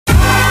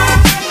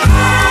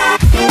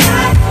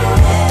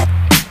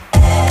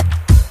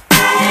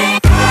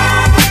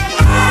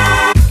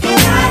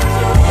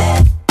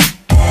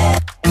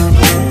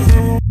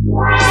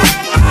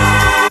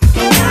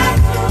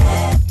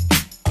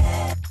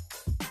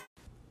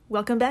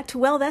Welcome back to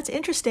Well, That's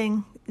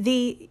Interesting,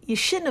 the you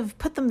shouldn't have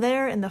put them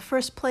there in the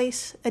first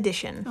place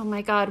edition. Oh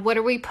my God, what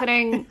are we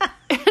putting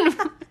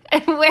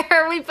and where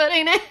are we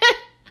putting it?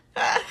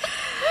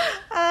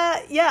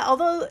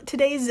 Although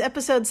today's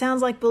episode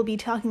sounds like we'll be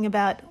talking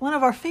about one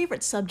of our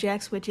favorite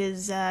subjects, which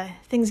is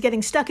things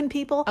getting stuck in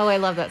people. Oh, I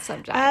love that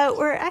subject.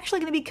 We're actually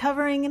going to be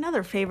covering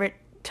another favorite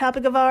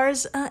topic of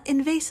ours,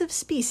 invasive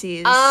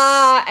species.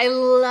 I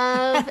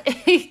love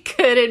a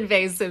good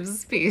invasive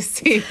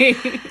species.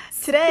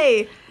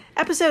 Today,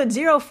 episode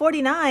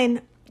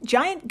 049,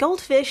 giant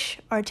goldfish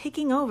are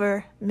taking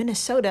over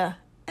Minnesota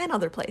and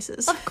other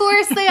places. Of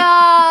course they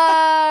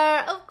are.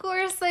 Of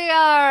course they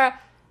are.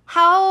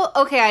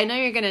 Okay, I know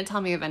you're going to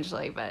tell me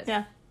eventually, but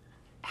yeah,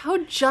 how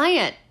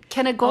giant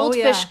can a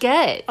goldfish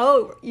get?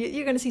 Oh,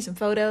 you're going to see some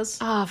photos.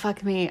 Oh,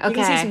 fuck me. Okay. You're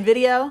going to see some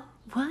video.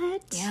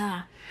 What?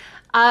 Yeah.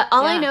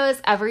 I know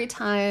is every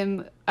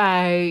time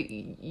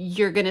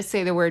you're going to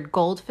say the word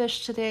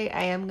goldfish today,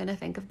 I am going to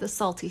think of the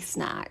salty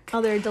snack.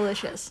 Oh, they're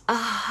delicious.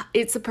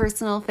 It's a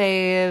personal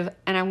fave,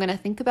 and I'm going to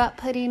think about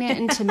putting it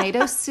in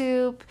tomato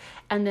soup.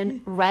 And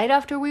then right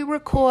after we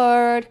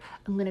record,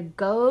 I'm going to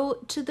go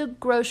to the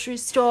grocery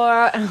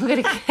store, and I'm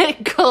going to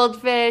get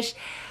goldfish.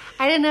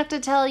 I didn't have to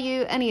tell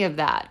you any of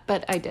that,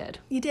 but I did.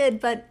 You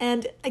did,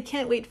 and I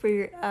can't wait for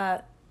your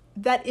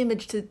that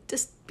image to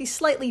just be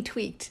slightly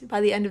tweaked by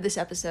the end of this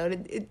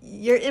episode.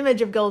 Your image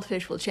of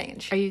goldfish will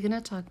change. Are you going to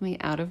talk me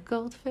out of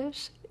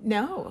goldfish?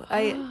 No,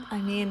 I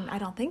mean, I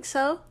don't think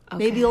so. Okay.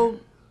 Maybe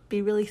you'll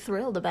be really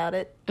thrilled about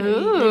it. Maybe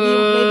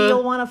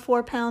you'll want a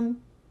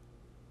 4-pound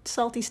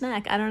salty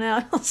snack. I don't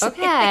know.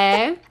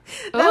 Okay.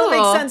 That'll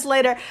make sense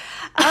later.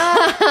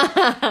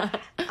 I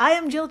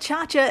am Jill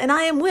Chacha, and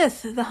I am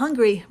with the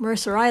hungry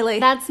Marissa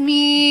Riley. That's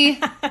me.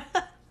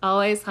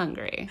 Always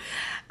hungry.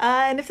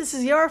 And if this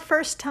is your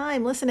first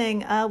time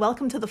listening,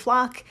 welcome to the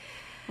flock.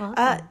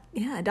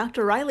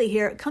 Dr. Riley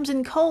here comes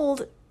in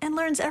cold and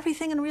learns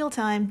everything in real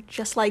time,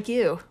 just like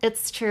you.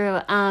 It's true.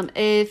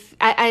 If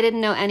I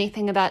didn't know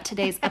anything about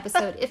today's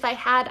episode, if I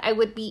had, I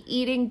would be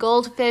eating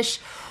goldfish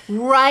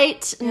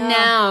right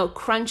now,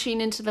 crunching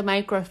into the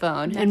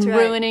microphone and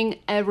ruining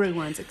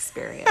everyone's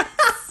experience.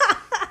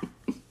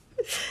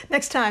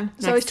 Next time.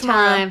 There's always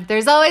tomorrow.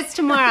 There's always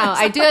tomorrow.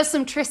 I do have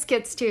some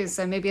Triscuits too,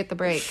 so maybe at the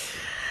break.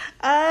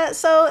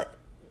 So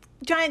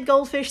giant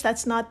goldfish,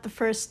 that's not the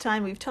first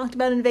time we've talked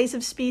about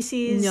invasive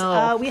species.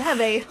 No. We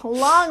have a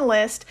long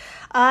list.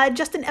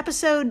 Just in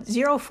episode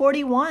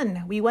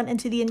 041, we went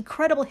into the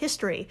incredible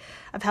history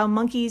of how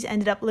monkeys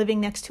ended up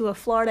living next to a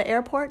Florida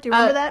airport. Do you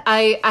remember that?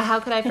 How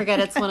could I forget?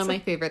 It's one of my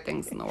favorite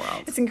things in the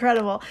world. It's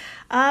incredible.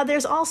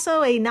 There's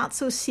also a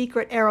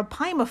not-so-secret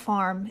arapaima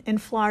farm in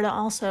Florida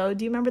also.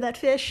 Do you remember that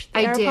fish?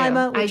 I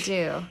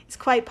do. It's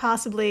quite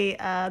possibly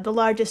the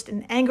largest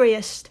and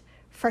angriest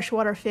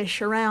freshwater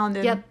fish around,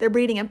 and they're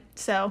breeding them,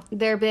 so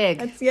they're big.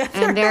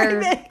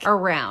 They're big.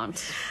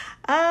 Around.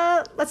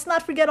 Let's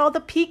not forget all the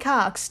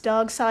peacocks,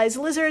 dog-sized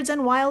lizards,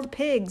 and wild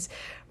pigs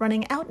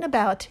running out and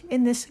about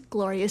in this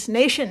glorious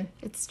nation.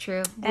 It's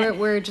true.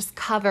 We're just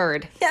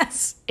covered.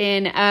 Yes.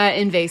 In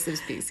invasive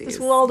species. Just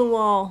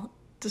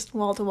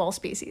wall-to-wall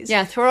species.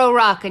 Yeah, throw a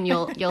rock and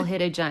you'll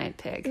hit a giant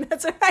pig.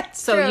 That's right.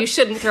 So you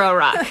shouldn't throw a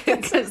rock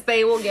because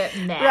they will get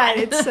mad.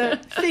 Right.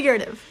 It's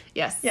figurative.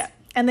 Yes. Yeah.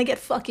 And they get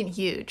fucking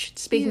huge.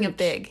 Speaking of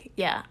big,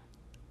 yeah.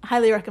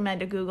 Highly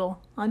recommend a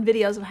Google on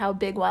videos of how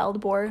big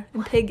wild boar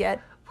and pig get.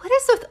 What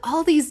is with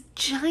all these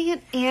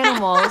giant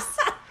animals?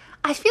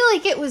 I feel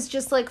like it was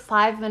just like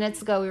 5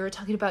 minutes ago we were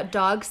talking about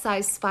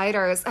dog-sized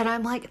spiders, and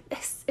I'm like,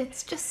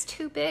 it's just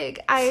too big.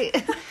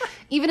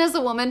 Even as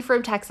a woman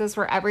from Texas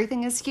where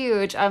everything is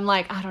huge, I'm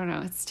like, I don't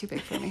know, it's too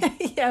big for me.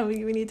 Yeah, we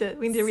need to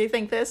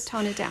rethink this.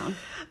 Tone it down.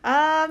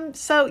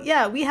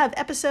 We have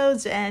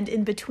episodes and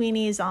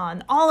in-betweenies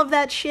on all of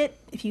that shit.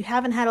 If you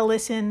haven't had a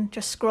listen,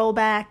 just scroll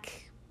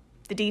back.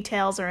 The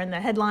details are in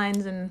the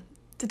headlines and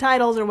the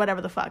titles or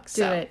whatever the fuck.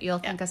 Do it. You'll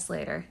thank us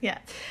later. Yeah.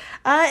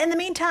 In the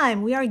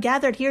meantime, we are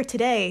gathered here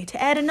today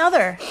to add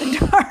another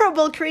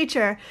adorable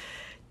creature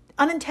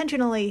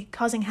unintentionally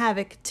causing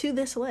havoc to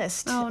this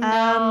list. Oh,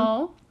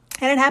 no.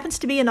 And it happens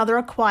to be another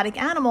aquatic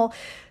animal.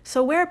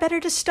 So where better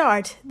to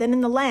start than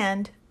in the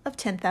land of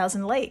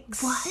 10,000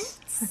 lakes? What?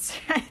 That's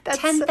right.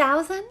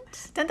 10,000?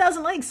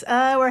 10,000 lakes.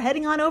 We're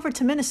heading on over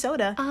to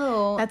Minnesota.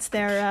 Oh. That's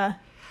their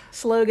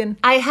slogan.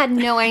 I had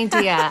no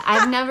idea.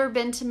 I've never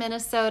been to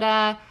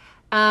Minnesota.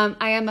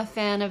 I am a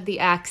fan of the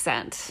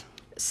accent.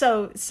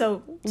 So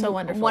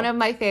wonderful. One of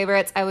my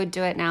favorites. I would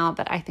do it now,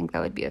 but I think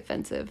that would be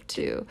offensive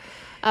to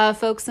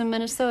folks in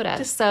Minnesota.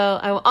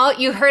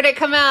 You heard it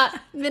come out.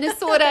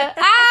 Minnesota.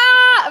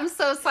 I'm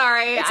so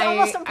sorry. It's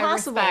almost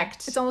impossible.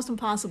 It's almost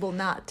impossible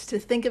not to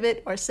think of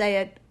it or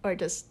say it or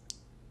just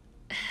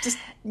I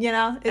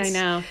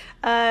know.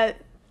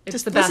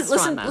 It's the best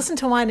one, though. Listen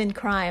to Wine and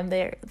Crime.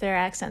 Their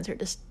accents are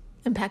just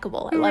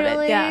impeccable. I love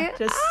it. Yeah.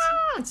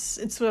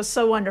 It was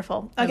so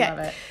wonderful. Okay. I love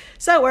it.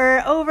 So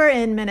we're over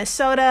in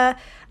Minnesota,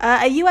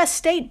 a U.S.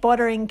 state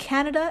bordering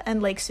Canada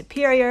and Lake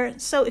Superior.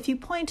 So if you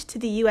point to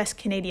the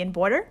U.S.-Canadian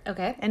border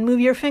Okay. and move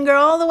your finger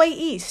all the way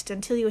east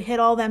until you hit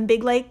all them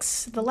big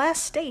lakes, the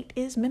last state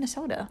is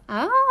Minnesota.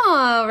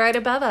 Oh, right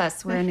above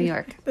us. We're in New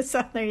York.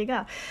 So there you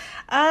go.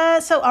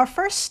 So our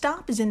first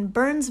stop is in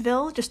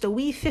Burnsville, just a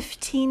wee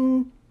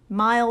 15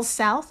 miles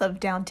south of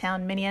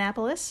downtown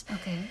Minneapolis.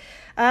 Okay.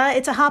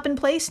 It's a hopping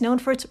place known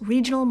for its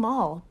regional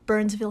mall,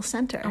 Burnsville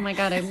Center. Oh my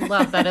God, I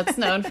love that it's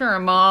known for a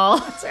mall.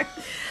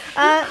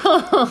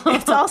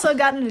 It's also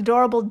got an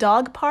adorable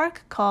dog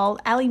park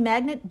called Alley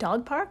Magnet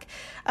Dog Park.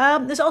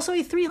 There's also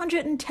a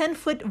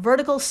 310-foot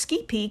vertical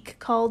ski peak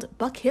called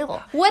Buck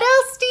Hill. What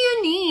else do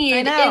you need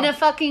in a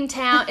fucking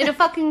town, in a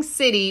fucking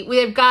city?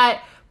 We've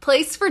got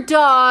place for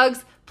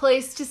dogs,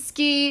 place to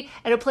ski,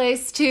 and a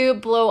place to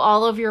blow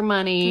all of your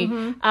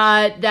money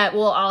that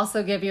will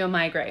also give you a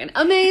migraine.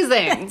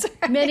 Amazing.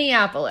 Right.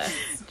 Minneapolis.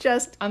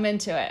 I'm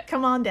into it.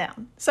 Come on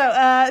down. So,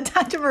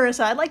 Dr.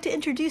 Marissa, I'd like to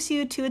introduce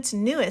you to its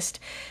newest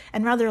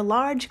and rather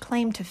large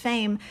claim to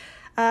fame.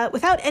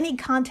 Without any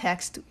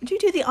context, would you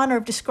do the honor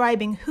of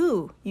describing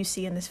who you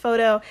see in this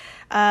photo?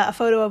 A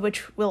photo of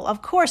which will,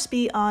 of course,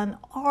 be on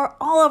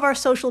all of our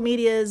social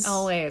medias.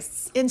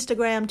 Always.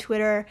 Instagram,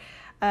 Twitter.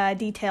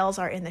 Details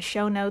are in the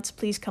show notes.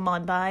 Please come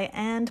on by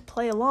and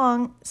play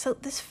along. So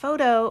this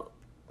photo,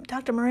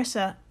 Dr.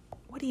 Marissa,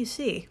 what do you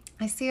see?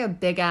 I see a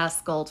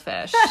big-ass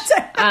goldfish.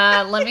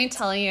 Let me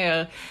tell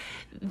you,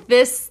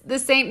 this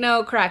ain't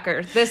no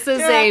cracker. This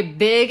is a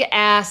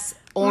big-ass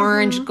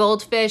orange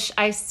goldfish.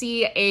 I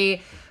see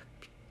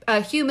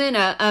a human,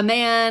 a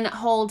man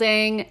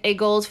holding a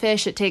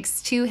goldfish. It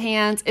takes two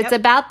hands. It's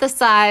about the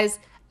size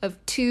of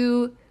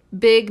two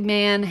big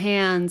man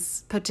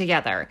hands put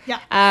together.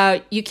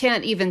 Yeah. You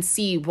can't even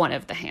see one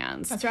of the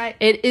hands. That's right.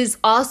 It is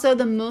also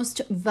the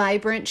most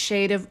vibrant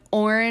shade of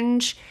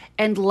orange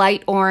and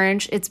light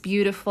orange. It's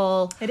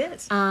beautiful. It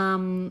is.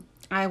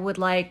 I would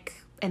like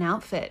an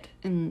outfit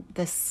in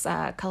this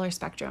color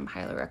spectrum.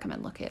 Highly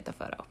recommend looking at the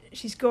photo.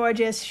 She's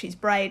gorgeous. She's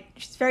bright.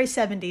 She's very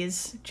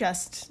 70s.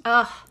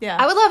 Yeah.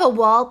 I would love a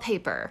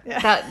wallpaper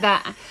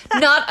that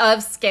not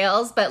of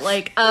scales, but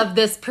like of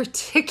this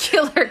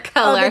particular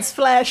color. Of its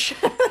flesh.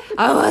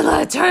 I would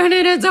like turn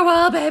it into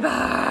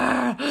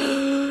wallpaper.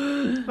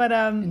 But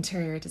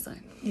interior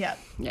design. Yeah.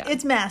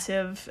 It's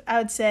massive. I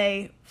would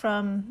say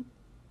from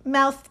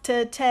mouth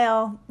to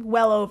tail,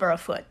 well over a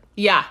foot.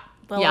 Yeah.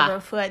 Over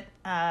a foot.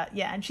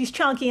 And she's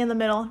chunky in the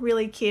middle,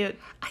 really cute.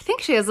 I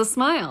think she has a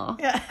smile.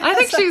 Yeah. I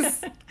think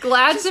she's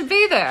glad to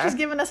be there. She's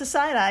giving us a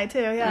side eye, too,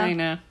 yeah. I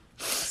know.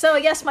 So,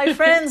 yes, my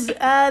friends,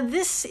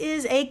 this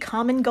is a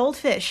common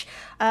goldfish.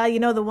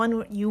 The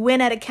one you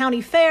win at a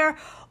county fair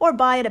or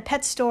buy at a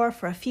pet store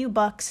for a few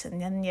bucks,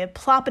 and then you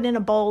plop it in a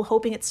bowl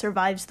hoping it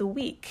survives the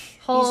week.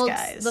 Hold These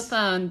guys. the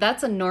phone.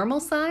 That's a normal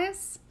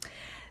size?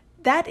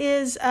 That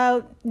is,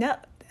 no,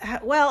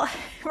 well,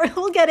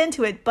 we'll get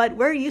into it, but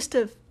we're used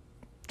to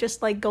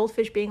just like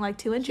goldfish being like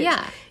 2 inches.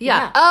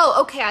 Yeah. Oh,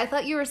 okay. I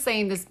thought you were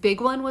saying this big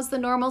one was the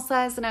normal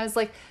size, and I was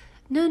like,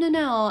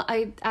 no.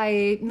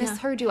 I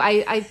misheard you.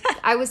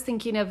 I was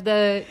thinking of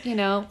the,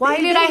 why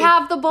did I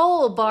have the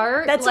bowl,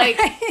 Bart? That's like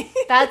right.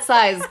 that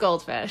size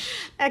goldfish.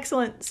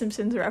 Excellent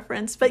Simpsons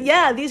reference. But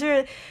yeah,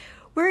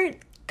 we're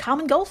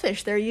common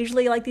goldfish. They're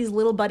usually like these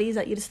little buddies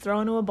that you just throw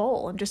into a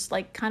bowl and just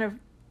like kind of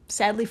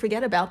sadly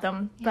forget about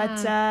them.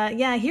 Yeah.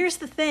 But here's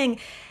the thing.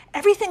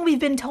 Everything we've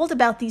been told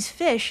about these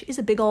fish is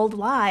a big old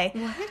lie.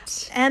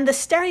 What? And the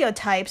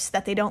stereotypes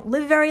that they don't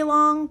live very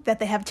long, that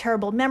they have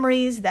terrible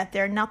memories, that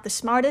they're not the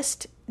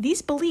smartest,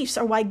 these beliefs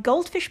are why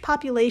goldfish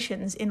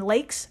populations in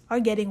lakes are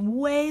getting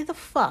way the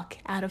fuck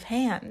out of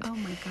hand. Oh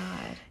my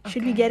God.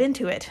 Should we get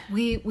into it?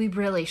 We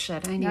really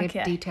should. I need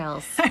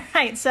details. All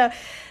right, so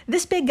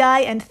this big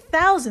guy and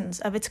thousands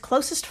of its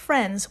closest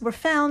friends were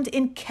found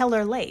in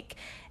Keller Lake.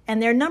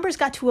 And their numbers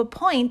got to a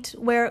point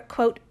where,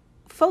 quote,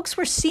 folks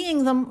were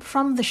seeing them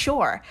from the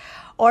shore.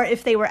 Or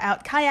if they were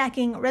out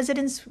kayaking,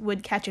 residents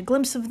would catch a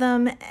glimpse of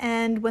them,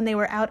 and when they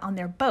were out on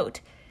their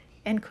boat,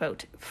 end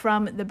quote,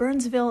 from the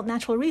Burnsville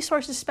Natural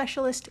Resources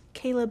Specialist,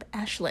 Caleb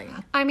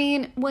Ashling. I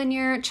mean, when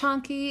you're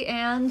chunky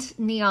and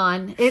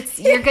neon,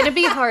 you're going to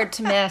be hard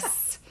to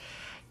miss.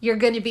 You're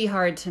going to be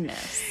hard to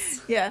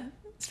miss. Yeah,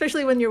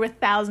 especially when you're with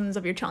thousands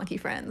of your chunky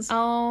friends.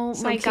 Oh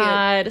so my cute.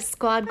 God,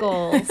 squad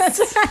goals.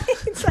 That's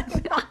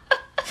right.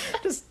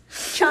 Just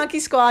chunky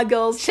squad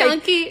goals.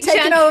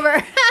 Taking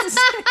over.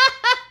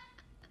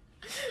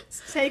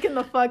 Taking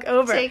the fuck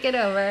over. Take it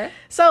over.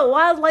 So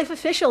wildlife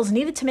officials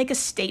needed to make a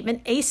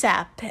statement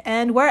ASAP.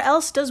 And where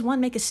else does one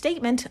make a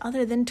statement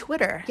other than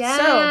Twitter?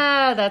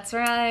 Yeah, so, that's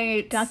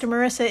right. Dr.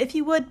 Marissa, if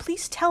you would,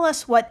 please tell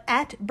us what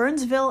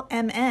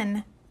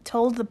 @BurnsvilleMN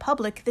told the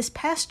public this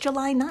past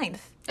July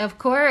 9th. Of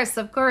course.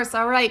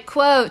 All right,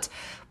 quote,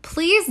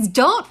 "Please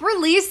don't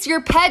release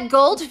your pet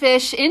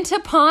goldfish into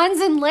ponds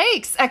and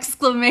lakes!" !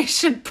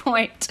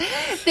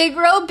 They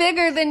grow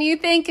bigger than you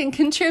think and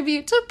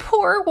contribute to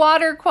poor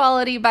water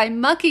quality by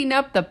mucking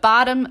up the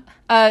bottom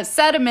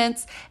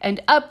sediments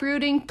and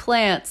uprooting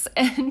plants.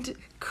 And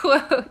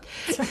quote,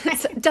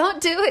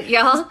 don't do it,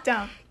 y'all.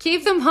 Don't.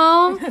 Keep them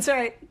home. That's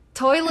right.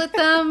 Toilet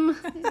them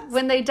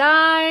when they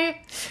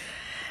die.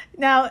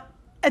 Now,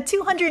 a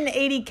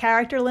 280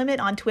 character limit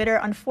on Twitter,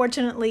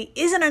 unfortunately,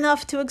 isn't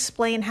enough to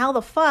explain how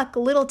the fuck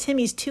little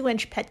Timmy's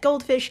 2-inch pet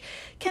goldfish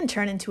can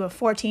turn into a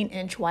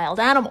 14-inch wild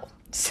animal.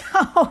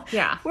 So,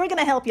 yeah, we're going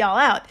to help y'all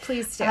out.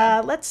 Please do.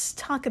 Let's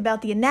talk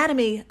about the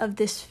anatomy of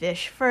this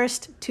fish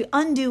first to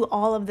undo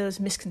all of those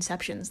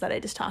misconceptions that I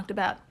just talked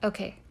about.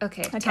 Okay.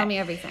 Tell me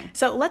everything.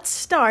 So, let's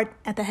start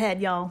at the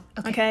head, y'all.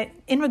 Okay?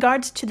 In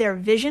regards to their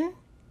vision,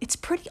 it's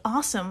pretty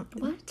awesome.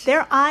 What?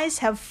 Their eyes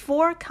have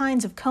 4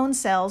 kinds of cone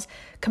cells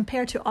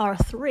compared to our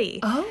 3.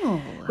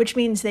 Oh. Which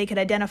means they could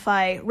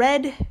identify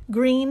red,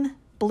 green,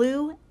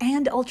 blue,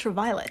 and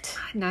ultraviolet.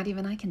 Not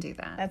even I can do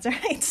that. That's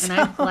right. And I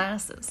have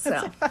glasses,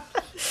 so.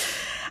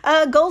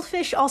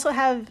 Goldfish also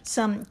have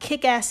some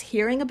kick-ass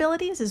hearing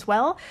abilities as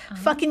well.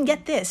 Fucking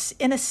get this.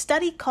 In a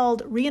study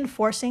called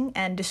Reinforcing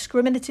and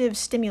Discriminative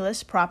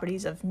Stimulus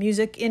Properties of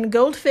Music in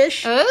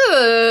Goldfish.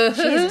 Oh.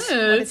 Jesus,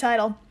 what a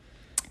title.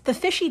 The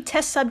fishy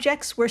test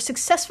subjects were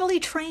successfully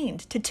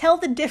trained to tell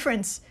the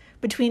difference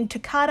between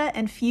Toccata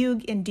and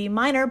Fugue in D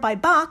minor by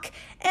Bach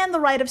and The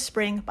Rite of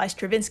Spring by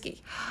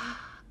Stravinsky.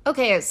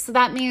 Okay, so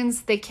that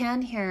means they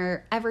can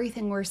hear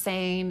everything we're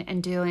saying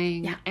and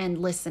doing and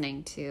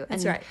listening to.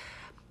 That's and right.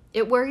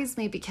 It worries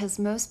me because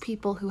most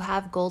people who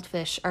have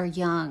goldfish are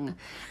young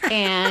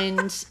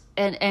and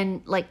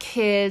and like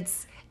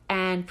kids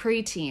and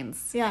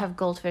preteens have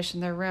goldfish in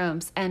their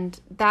rooms. And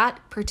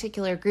that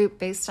particular group,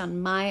 based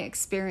on my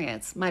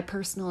experience, my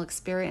personal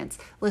experience,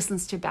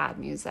 listens to bad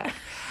music.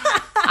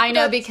 I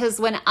know, because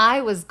when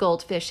I was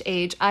goldfish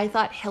age, I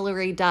thought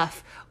Hilary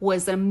Duff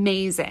was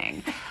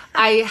amazing.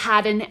 I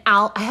had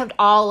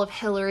all of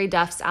Hilary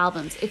Duff's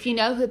albums. If you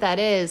know who that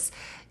is,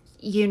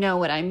 you know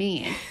what I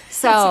mean.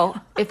 So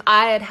if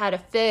I had had a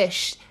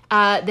fish,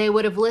 they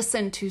would have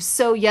listened to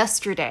So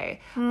Yesterday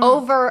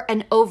over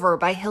and over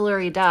by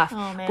Hilary Duff,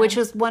 which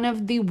is one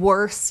of the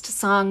worst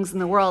songs in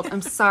the world.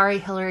 I'm sorry,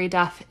 Hilary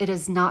Duff. It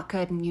is not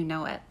good, and you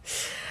know it.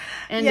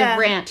 End of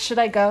rant. Should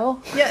I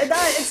go? Yeah, no,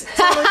 it's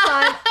totally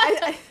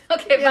fine.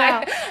 Okay,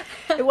 bye.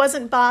 It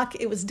wasn't Bach,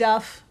 it was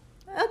Duff.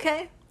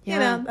 Okay. You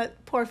know,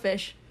 that poor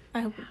fish.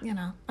 I hope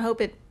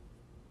it,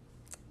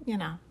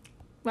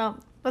 well,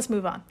 let's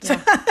move on.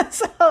 Yeah.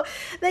 So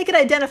they can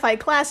identify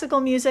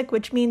classical music,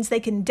 which means they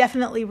can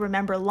definitely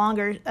remember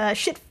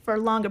shit for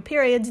longer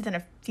periods than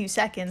a few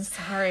seconds.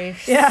 Sorry.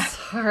 Yeah.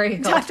 Sorry,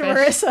 Dr.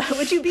 Marissa,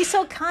 would you be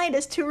so kind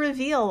as to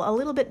reveal a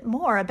little bit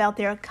more about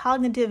their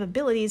cognitive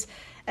abilities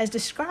as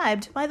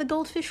described by the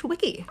Goldfish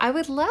Wiki? I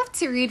would love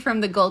to read from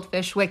the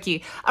Goldfish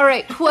Wiki. All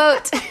right,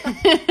 quote,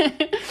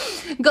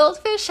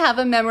 goldfish have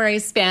a memory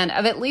span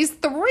of at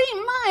least 3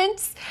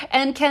 months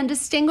and can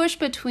distinguish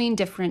between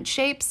different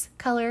shapes,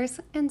 colors,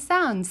 and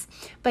sounds.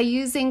 By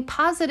using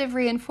positive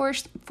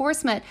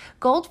reinforcement,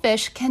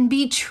 goldfish can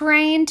be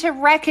trained to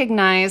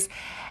recognize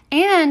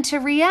and to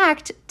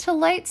react to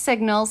light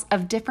signals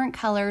of different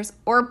colors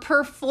or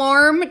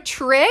perform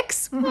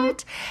tricks.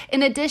 What?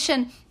 In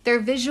addition, their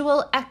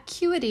visual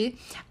acuity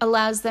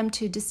allows them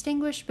to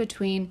distinguish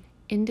between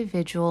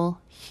individual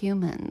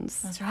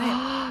humans. That's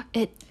right.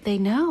 They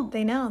know.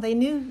 They know. They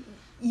knew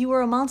you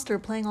were a monster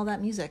playing all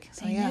that music.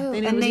 So They yeah, knew.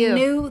 they knew it And was they you.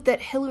 knew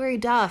that Hilary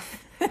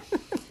Duff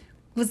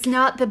was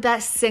not the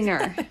best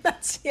singer.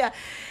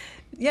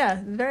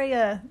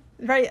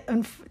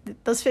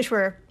 Those fish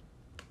were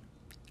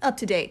up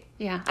to date.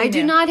 Yeah. They I do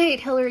knew. not hate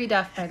Hilary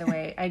Duff, by the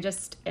way. I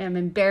just am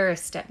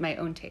embarrassed at my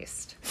own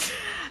taste.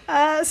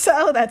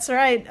 So that's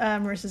right.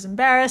 Marissa's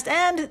embarrassed,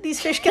 and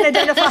these fish can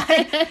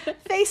identify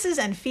faces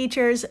and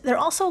features. They're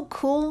also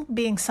cool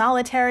being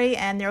solitary,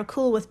 and they're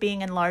cool with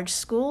being in large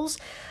schools.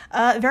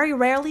 Very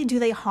rarely do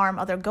they harm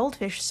other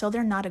goldfish, so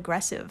they're not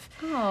aggressive.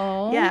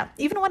 Oh. Yeah,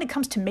 even when it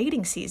comes to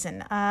mating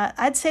season,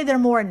 I'd say they're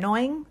more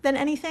annoying than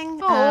anything.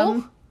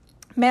 Oh.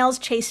 Males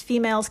chase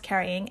females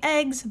carrying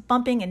eggs,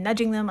 bumping and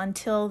nudging them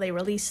until they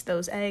release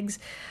those eggs.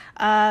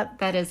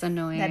 That is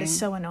annoying. That is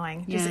so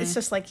annoying. Yeah. It's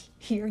just like,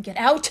 here, get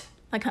out.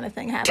 That kind of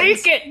thing happens.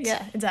 Take it!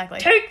 Yeah, exactly.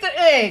 Take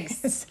the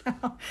eggs! So,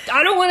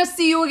 I don't want to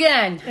see you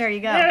again. there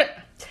you go.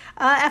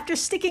 After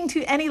sticking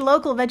to any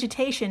local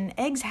vegetation,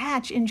 eggs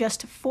hatch in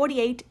just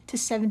 48 to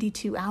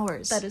 72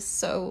 hours. That is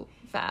so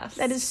fast.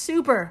 That is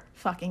super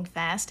fucking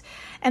fast.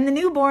 And the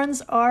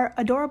newborns are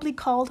adorably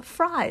called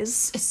fries.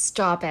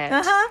 Stop it.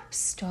 Uh-huh.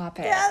 Stop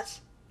it. Yes.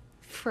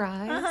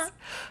 Fries?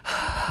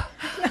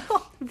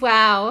 No,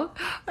 Wow.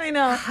 I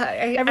know.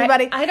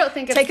 Everybody, I don't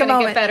think it's take a going to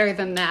moment. get better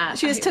than that.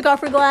 She just took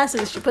off her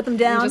glasses. She put them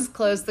down. Just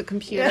close the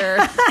computer.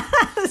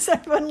 Does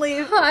everyone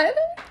leave? What?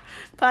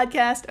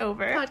 Podcast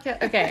over.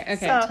 Podcast. Okay.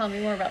 So- Tell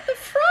me more about the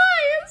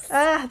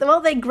fries.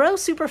 Well, they grow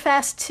super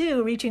fast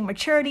too, reaching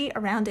maturity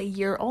around a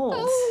year old.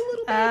 Oh,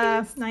 little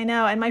babies. I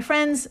know. And my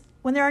friends,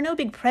 when there are no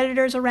big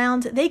predators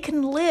around, they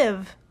can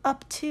live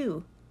up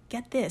to,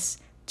 get this,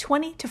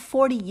 20 to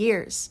 40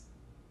 years.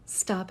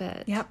 Stop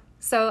it. Yep.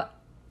 So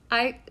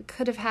I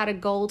could have had a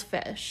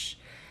goldfish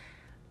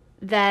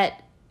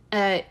that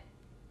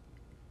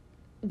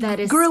that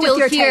is grew still with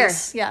your here.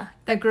 taste. Yeah.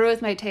 That grew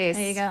with my taste.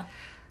 There you go.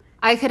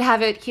 I could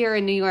have it here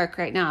in New York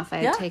right now if I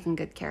had Yeah. taken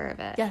good care of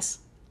it. Yes.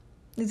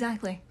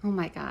 Exactly. Oh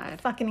my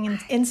God. Fucking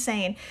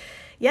insane.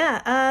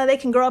 Yeah, they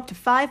can grow up to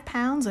 5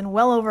 pounds and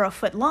well over a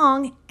foot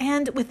long,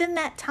 and within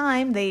that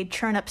time, they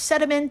churn up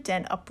sediment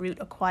and uproot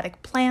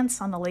aquatic plants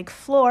on the lake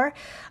floor,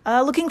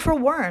 looking for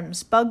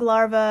worms, bug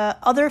larvae,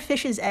 other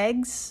fish's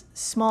eggs,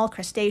 small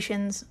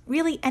crustaceans,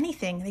 really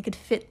anything they could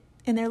fit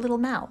in their little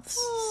mouths.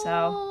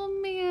 Oh,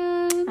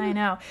 man. I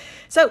know.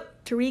 So,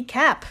 to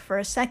recap for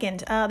a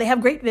second, they have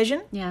great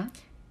vision, Yeah.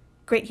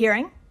 great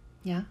hearing,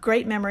 Yeah.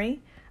 great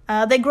memory.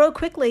 They grow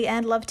quickly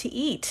and love to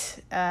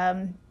eat.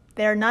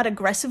 They're not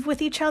aggressive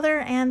with each other,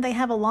 and they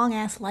have a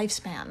long-ass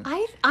lifespan.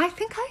 I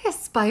think I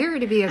aspire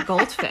to be a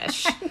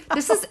goldfish.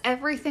 This is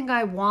everything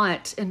I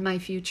want in my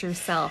future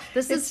self.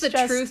 This is the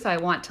truth I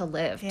want to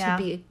live, Yeah.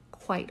 to be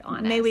quite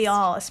honest. May we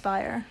all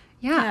aspire.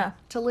 Yeah.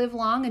 To live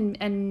long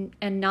and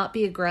not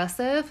be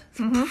aggressive.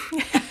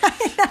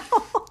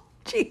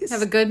 Jeez.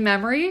 Have a good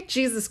memory.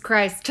 Jesus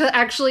Christ. To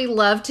actually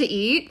love to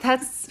eat.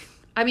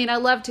 I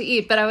love to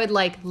eat, but I would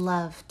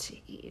love to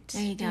eat.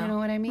 There you go. You know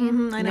what I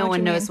mean? I know no what one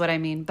you knows mean. what I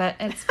mean, but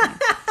it's fine.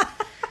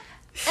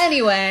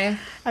 Anyway.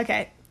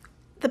 Okay.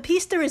 The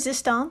piece de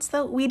resistance,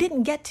 though, we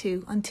didn't get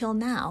to until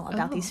now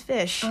about these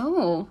fish.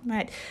 Oh.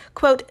 Right.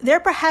 Quote, they're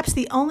perhaps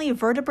the only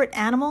vertebrate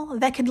animal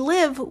that could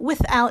live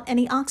without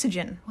any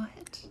oxygen. What?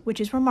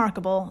 Which is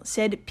remarkable,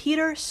 said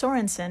Peter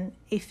Sorensen,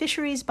 a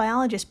fisheries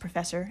biologist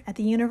professor at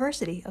the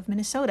University of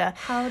Minnesota.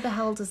 How the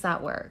hell does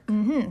that work?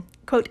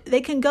 Quote,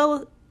 they can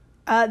go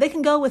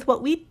with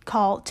what we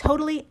call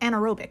totally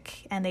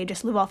anaerobic, and they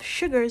just live off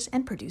sugars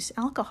and produce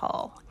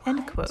alcohol.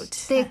 End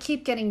quote. They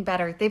keep getting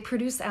better. They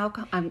produce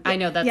alcohol. I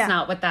know that's Yeah.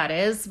 not what that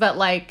is, but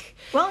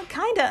Well,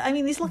 kind of. I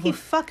mean, these lucky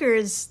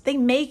fuckers, they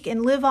make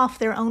and live off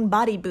their own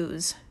body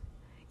booze.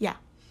 Yeah.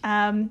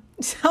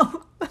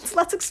 So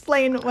let's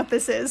explain what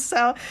this is.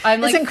 So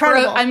it's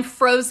incredible. I'm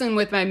frozen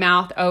with my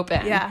mouth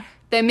open. Yeah.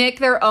 They make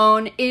their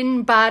own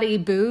in-body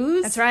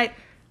booze. That's right.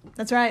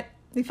 That's right.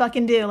 We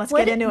fucking do. Let's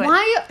get into it.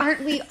 Why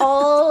aren't we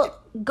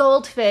all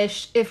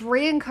goldfish if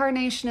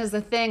reincarnation is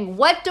a thing?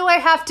 What do I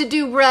have to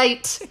do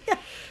right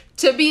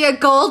to be a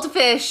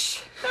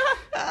goldfish?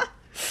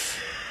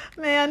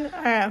 Man,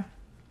 all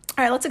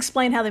right, let's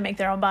explain how they make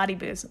their own body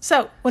booze.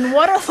 So, when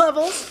water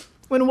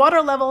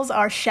levels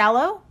are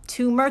shallow,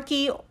 too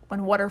murky,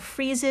 when water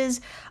freezes,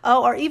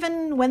 or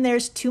even when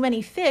there's too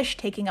many fish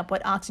taking up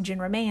what oxygen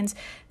remains,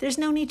 there's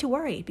no need to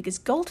worry because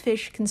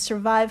goldfish can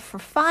survive for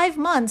 5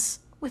 months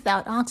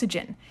without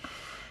oxygen.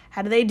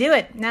 How do they do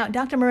it? Now,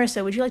 Dr.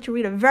 Marissa, would you like to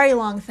read a very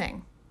long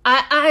thing?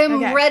 I'm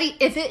Okay. ready.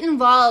 If it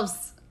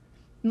involves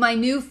my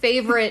new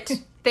favorite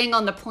thing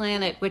on the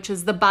planet, which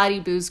is the body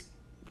booze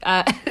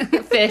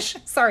fish,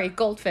 sorry,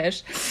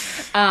 goldfish,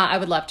 I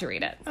would love to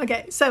read it.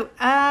 Okay, so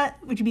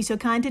would you be so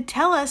kind to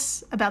tell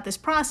us about this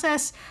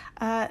process?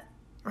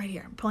 Right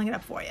here, I'm pulling it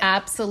up for you.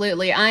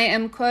 Absolutely. I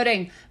am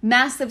quoting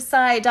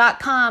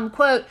MassivePsi.com,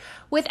 quote,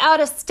 without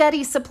a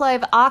steady supply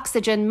of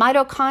oxygen,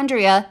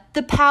 mitochondria,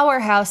 the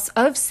powerhouse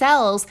of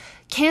cells,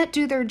 can't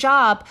do their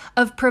job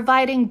of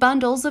providing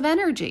bundles of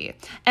energy.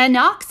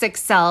 Anoxic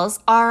cells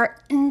are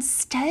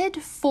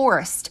instead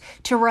forced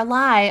to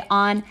rely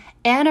on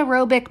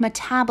anaerobic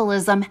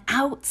metabolism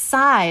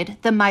outside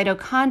the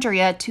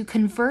mitochondria to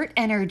convert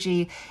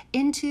energy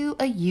into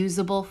a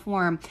usable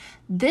form.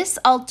 This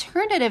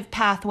alternative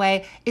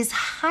pathway is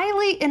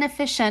highly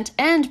inefficient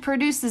and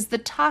produces the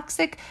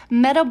toxic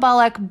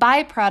metabolic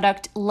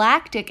byproduct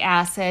lactic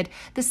acid,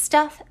 the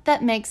stuff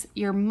that makes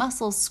your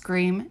muscles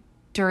scream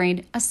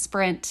during a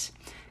sprint.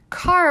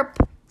 Carp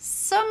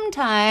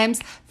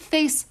sometimes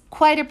face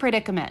quite a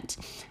predicament.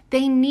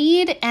 They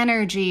need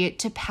energy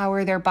to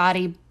power their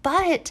body,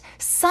 but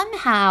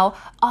somehow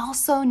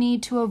also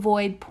need to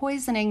avoid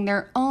poisoning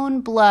their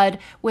own blood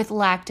with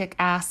lactic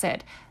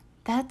acid.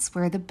 That's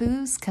where the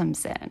booze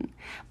comes in.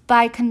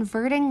 By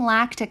converting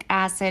lactic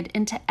acid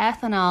into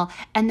ethanol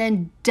and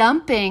then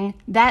dumping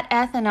that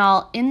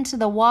ethanol into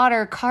the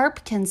water,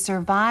 carp can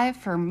survive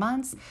for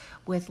months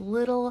with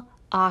little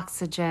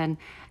oxygen.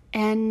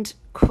 End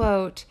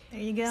quote.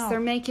 There you go. So they're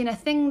making a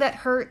thing that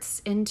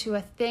hurts into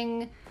a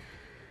thing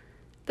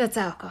that's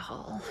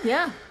alcohol.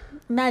 Yeah,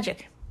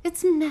 magic.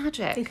 It's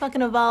magic. They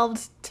fucking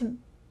evolved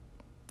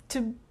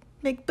to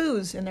make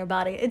booze in their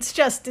body.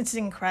 It's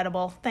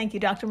incredible. Thank you,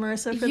 Dr.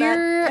 Marissa, for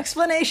that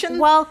explanation.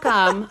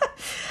 Welcome.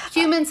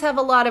 Humans have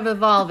a lot of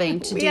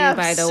evolving to do,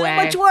 by the way.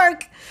 So much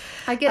work.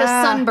 I get a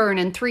sunburn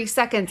in 3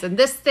 seconds, and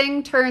this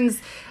thing turns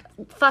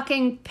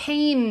fucking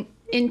pain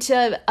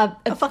into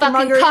a fucking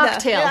margarita.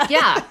 cocktail.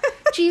 Yeah.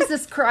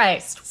 Jesus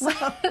Christ.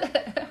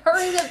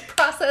 Hurry the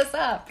process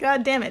up.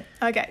 God damn it.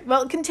 Okay.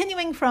 Well,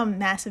 continuing from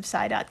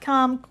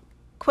MassivePsi.com,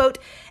 quote,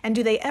 and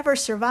do they ever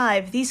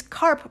survive? These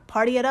carp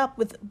party it up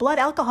with blood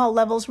alcohol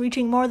levels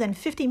reaching more than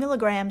 50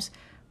 milligrams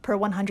per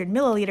 100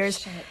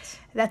 milliliters. Shit.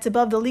 That's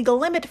above the legal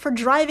limit for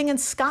driving in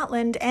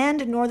Scotland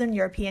and Northern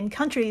European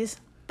countries,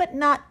 but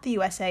not the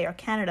USA or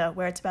Canada,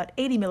 where it's about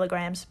 80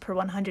 milligrams per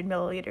 100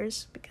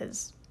 milliliters,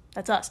 because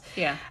That's us.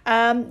 Yeah.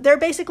 They're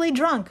basically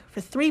drunk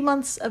for 3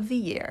 months of the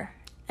year.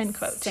 End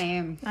quote.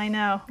 Same. I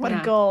know. What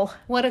a goal.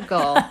 What a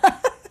goal.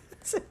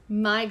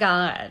 My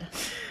God.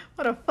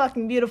 What a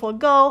fucking beautiful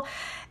goal.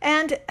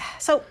 And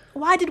so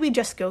why did we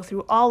just go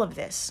through all of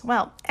this?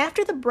 Well,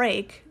 after the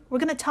break, we're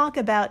going to talk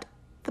about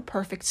the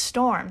perfect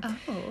storm.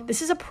 Oh.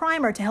 This is a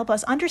primer to help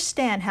us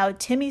understand how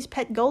Timmy's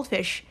pet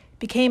goldfish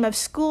became a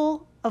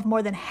school of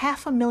more than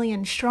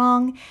 500,000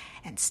 strong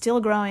and still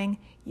growing.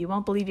 You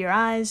won't believe your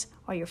eyes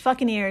or your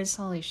fucking ears.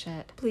 Holy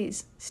shit.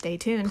 Please stay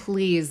tuned.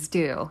 Please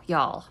do,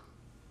 y'all.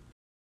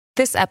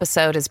 This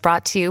episode is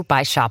brought to you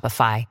by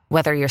Shopify.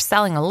 Whether you're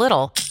selling a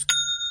little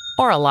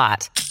or a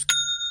lot,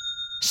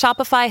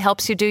 Shopify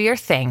helps you do your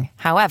thing,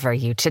 however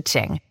you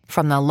cha-ching.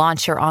 From the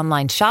launch your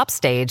online shop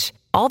stage,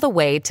 all the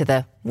way to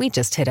the we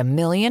just hit 1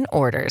 million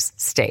orders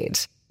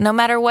stage. No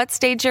matter what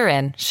stage you're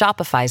in,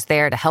 Shopify's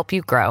there to help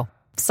you grow.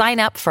 Sign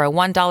up for a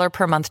 $1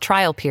 per month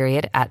trial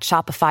period at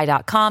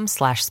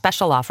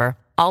shopify.com/special offer,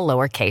 all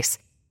lowercase.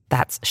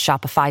 That's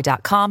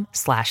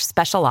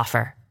shopify.com/special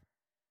offer.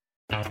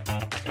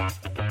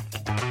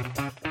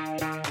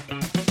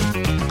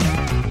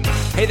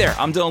 Hey there,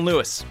 I'm Dylan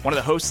Lewis, one of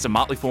the hosts of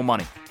Motley Fool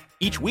Money.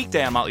 Each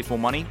weekday on Motley Fool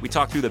Money, we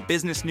talk through the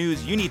business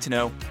news you need to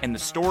know and the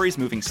stories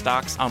moving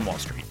stocks on Wall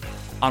Street.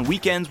 On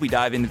weekends, we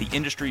dive into the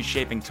industries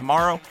shaping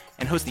tomorrow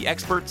and host the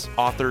experts,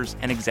 authors,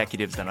 and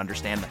executives that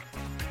understand them.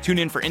 Tune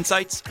in for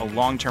insights, a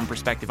long-term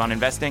perspective on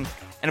investing,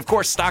 and of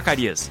course, stock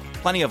ideas.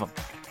 Plenty of them.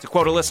 To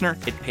quote a listener,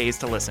 it pays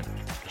to listen.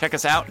 Check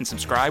us out and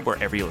subscribe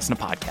wherever you listen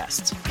to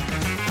podcasts.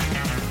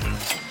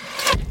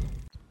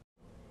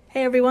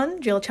 Hey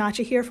everyone, Jill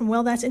Chacha here from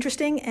Well That's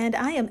Interesting, and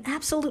I am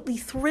absolutely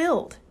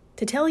thrilled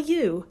to tell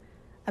you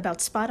about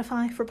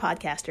Spotify for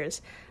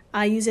podcasters.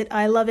 I use it,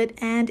 I love it,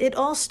 and it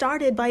all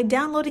started by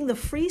downloading the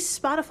free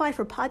Spotify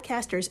for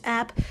Podcasters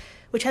app,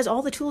 which has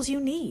all the tools you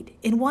need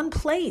in one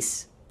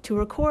place to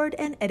record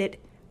and edit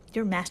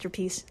your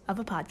masterpiece of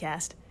a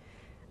podcast.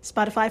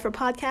 Spotify for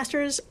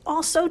Podcasters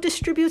also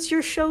distributes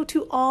your show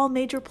to all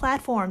major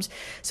platforms.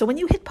 So when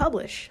you hit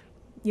publish,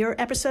 your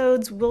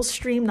episodes will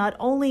stream not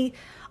only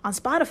on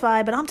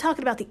Spotify, but I'm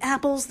talking about the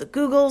Apples, the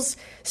Googles,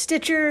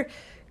 Stitcher,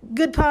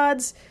 Good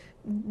Pods,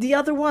 the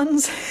other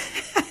ones.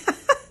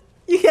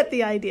 You get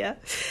the idea.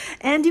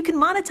 And you can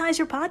monetize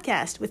your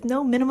podcast with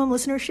no minimum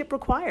listenership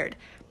required.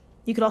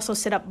 You could also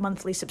set up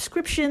monthly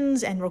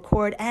subscriptions and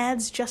record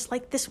ads just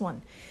like this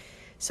one.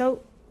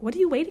 So what are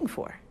you waiting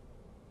for?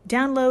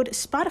 Download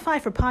Spotify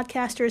for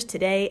Podcasters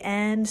today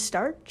and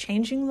start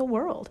changing the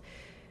world.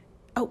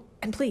 Oh,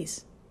 and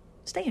please,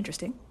 stay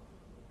interesting.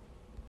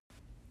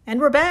 And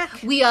we're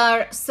back. We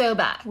are so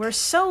back. We're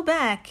so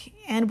back,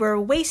 and we're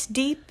waist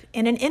deep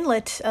in an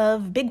inlet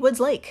of Big Woods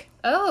Lake.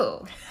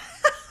 Oh.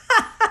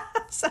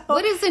 So,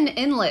 What does an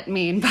inlet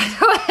mean, by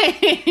the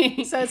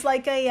way? so it's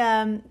like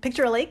a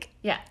picture a lake.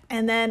 Yeah.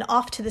 And then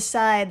off to the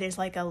side, there's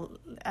like a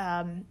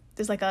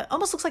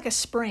almost looks like a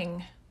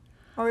spring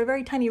or a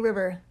very tiny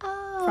river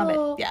from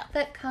it. Yeah.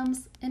 That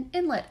comes an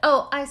inlet.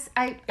 Oh, I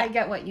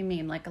get what you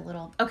mean. Like a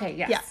little. Okay.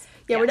 Yes.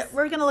 Yeah. Yes.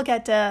 We're gonna look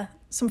at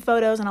some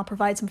photos, and I'll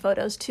provide some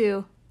photos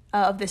too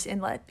of this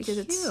inlet because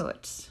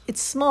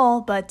it's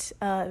small but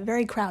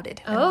very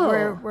crowded. Oh.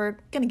 And we're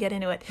gonna get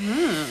into it.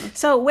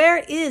 So where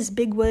is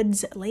Big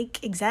Woods Lake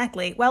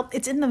exactly? Well,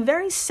 it's in the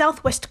very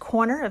southwest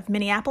corner of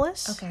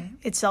Minneapolis. Okay.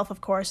 Itself,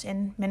 of course,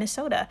 in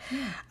Minnesota.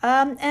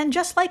 And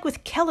just like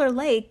with Keller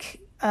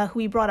Lake, who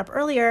we brought up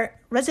earlier,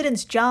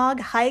 residents jog,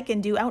 hike,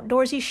 and do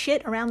outdoorsy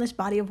shit around this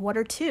body of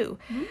water too.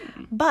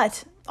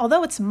 But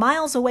although it's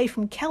miles away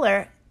from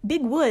Keller,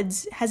 Big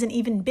Woods has an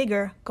even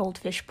bigger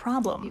goldfish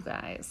problem. You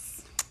guys.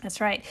 That's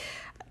right.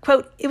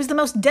 Quote, it was the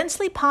most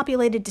densely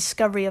populated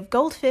discovery of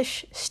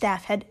goldfish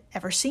staff had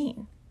ever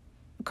seen,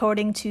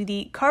 according to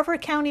the Carver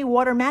County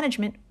Water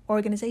Management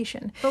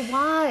Organization. But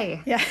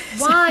why? Yeah.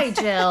 Why,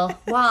 Jill?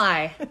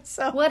 Why?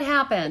 So- What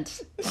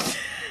happened?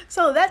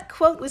 So that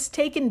quote was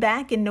taken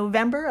back in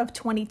November of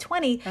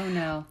 2020. Oh,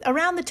 no.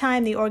 Around the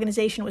time the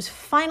organization was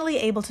finally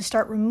able to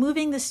start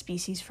removing the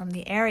species from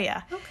the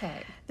area.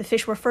 Okay. The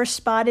fish were first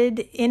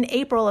spotted in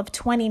April of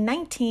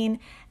 2019,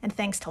 and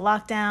thanks to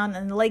lockdown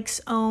and the lake's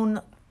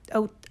own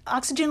low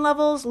oxygen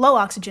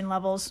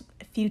levels,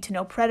 few to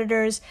no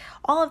predators,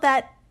 all of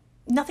that,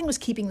 nothing was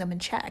keeping them in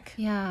check.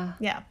 Yeah.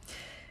 Yeah.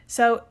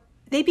 So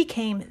they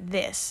became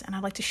this, and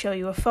I'd like to show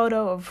you a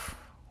photo of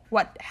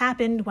what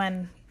happened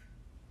when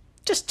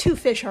just 2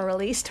 fish are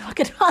released. What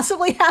could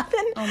possibly happen?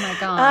 Oh, my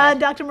God.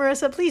 Dr.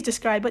 Marissa, please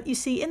describe what you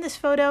see in this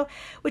photo,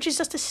 which is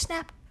just a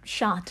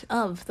snapshot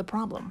of the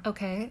problem.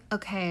 Okay.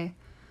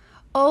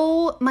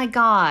 Oh, my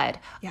God.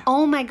 Yeah.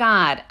 Oh, my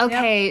God.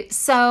 Okay,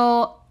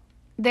 so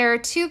there are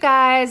 2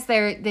 guys.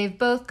 They've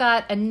both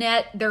got a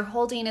net. They're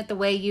holding it the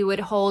way you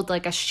would hold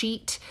like a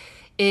sheet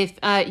if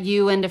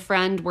you and a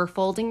friend were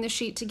folding the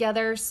sheet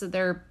together.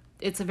 So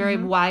it's a very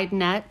wide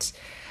net.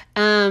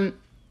 And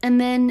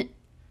then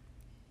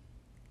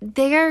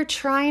they are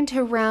trying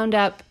to round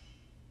up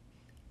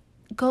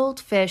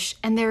goldfish,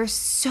 and there are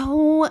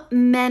so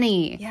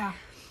many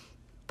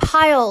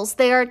piles.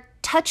 They are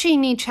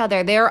touching each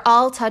other. They are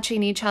all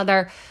touching each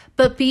other.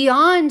 But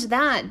beyond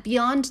that,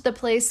 beyond the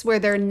place where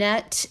their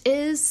net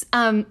is,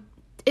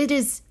 it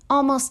is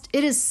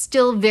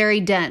still very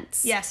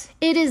dense. Yes.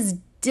 It is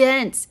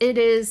dense. It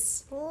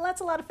is... Well, that's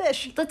a lot of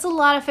fish. That's a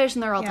lot of fish,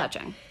 and they're all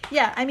touching.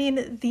 Yeah, I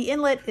mean, the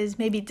inlet is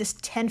maybe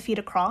just 10 feet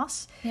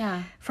across.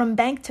 Yeah. From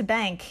bank to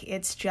bank,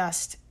 it's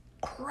just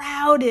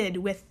crowded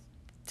with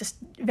just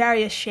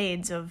various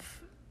shades of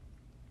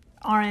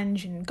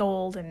orange and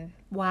gold and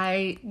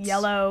white,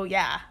 yellow.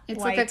 Yeah.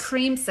 It's white. like a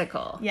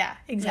creamsicle. Yeah,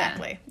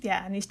 exactly.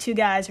 Yeah, and these two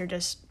guys are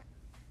just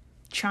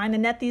trying to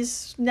net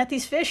these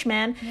fish,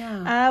 man.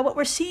 Yeah. What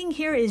we're seeing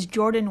here is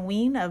Jordan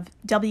Ween of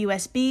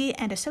WSB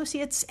and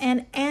Associates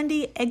and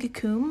Andy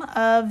Eggcombe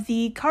of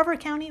the Carver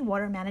County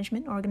Water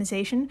Management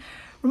Organization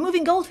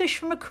removing goldfish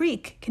from a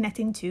creek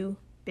connecting to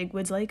Big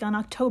Woods Lake on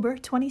October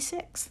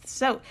 26th.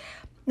 So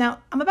now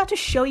I'm about to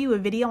show you a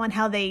video on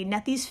how they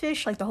net these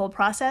fish, like the whole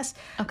process.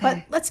 Okay.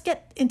 But let's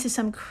get into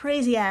some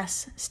crazy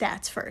ass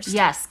stats first.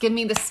 Yes, give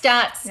me the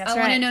stats. That's I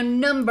want to right. know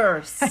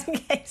numbers.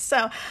 Okay,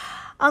 so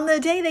on the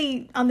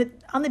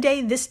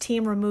day this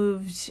team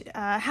removed,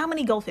 how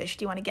many goldfish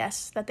do you want to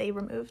guess that they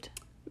removed?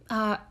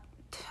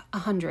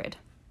 100.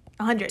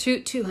 100.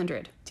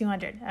 200.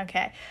 200.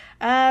 Okay.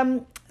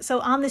 So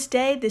on this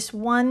day, this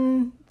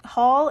one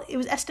haul, it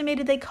was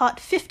estimated they caught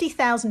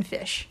 50,000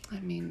 fish. I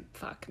mean,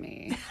 fuck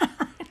me.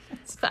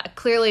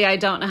 Clearly, I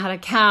don't know how to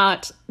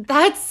count.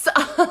 That's...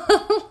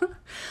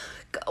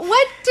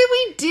 What do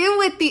we do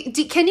with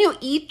can you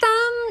eat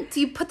them? Do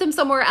you put them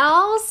somewhere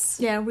else?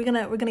 Yeah, we're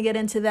gonna get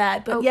into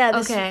that. But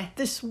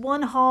this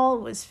one haul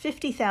was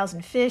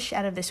 50,000 fish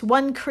out of this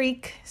one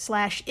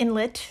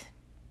creek/inlet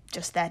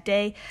just that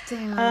day.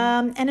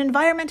 Damn. And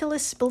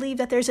environmentalists believe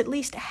that there's at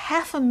least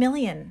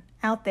 500,000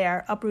 out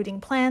there uprooting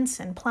plants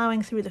and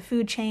plowing through the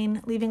food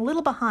chain, leaving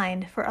little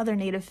behind for other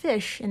native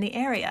fish in the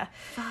area.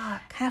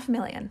 Fuck.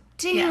 500,000.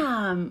 Damn.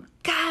 Yeah.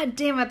 God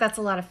damn it, that's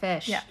a lot of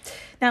fish. Yeah.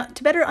 Now,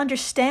 to better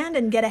understand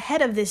and get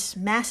ahead of this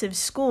massive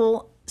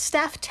school,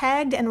 staff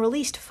tagged and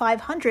released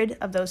 500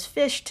 of those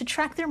fish to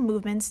track their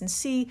movements and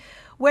see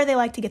where they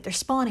like to get their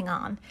spawning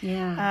on.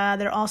 Yeah.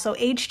 They're also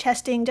age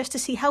testing just to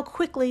see how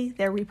quickly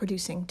they're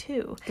reproducing,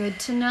 too. Good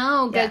to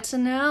know. Yeah. Good to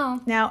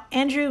know. Now,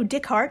 Andrew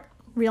Dickhart,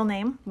 real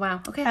name. Wow.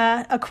 Okay.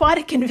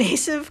 Aquatic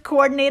invasive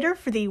coordinator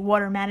for the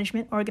Water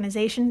Management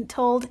Organization,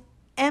 told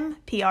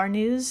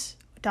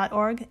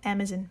mprnews.org,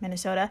 M is in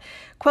Minnesota,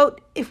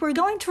 quote, "If we're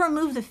going to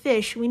remove the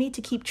fish, we need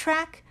to keep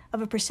track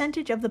of a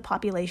percentage of the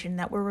population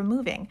that we're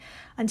removing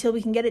until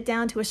we can get it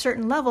down to a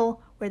certain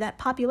level where that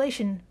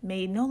population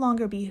may no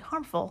longer be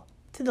harmful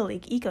to the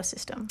lake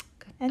ecosystem."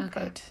 End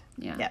quote.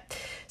 Yeah.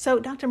 So,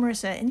 Dr.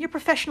 Marissa, in your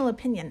professional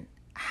opinion,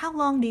 how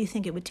long do you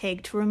think it would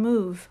take to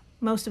remove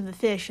most of the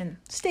fish and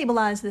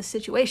stabilize this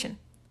situation?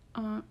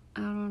 I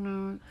don't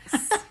know.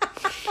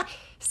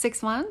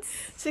 6 months?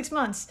 6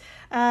 months.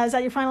 Is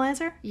that your final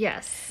answer?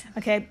 Yes.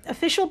 Okay.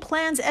 Official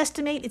plans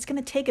estimate it's going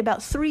to take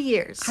about 3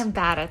 years. I'm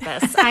bad at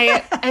this.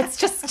 It's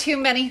just too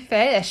many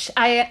fish.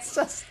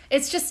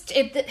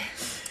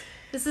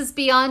 This is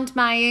beyond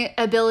my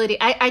ability.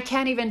 I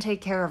can't even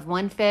take care of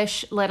one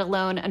fish, let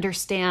alone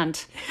understand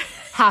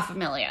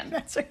 500,000.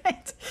 That's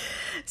right.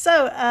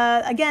 So,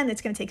 again,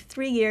 it's going to take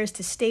 3 years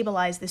to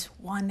stabilize this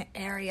one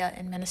area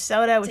in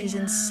Minnesota, which is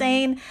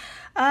insane.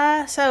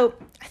 So,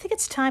 I think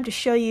it's time to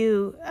show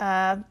you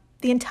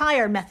the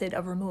entire method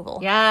of removal.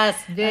 Yes,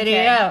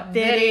 video.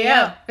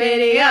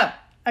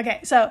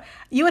 Okay, so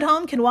you at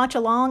home can watch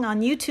along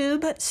on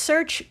YouTube.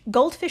 Search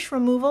goldfish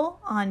removal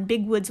on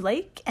Big Woods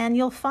Lake, and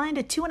you'll find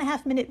a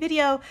 2.5-minute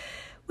video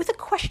with a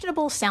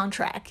questionable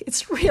soundtrack.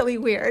 It's really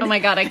weird. Oh my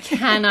God, I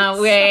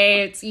cannot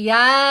wait.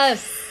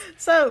 Yes.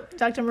 So,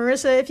 Dr.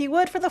 Marissa, if you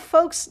would, for the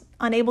folks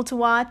unable to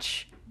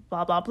watch,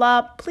 blah, blah,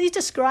 blah, please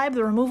describe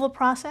the removal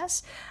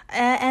process,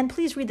 and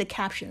please read the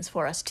captions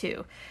for us,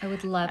 too. I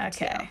would love to.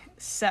 Okay,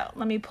 so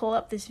let me pull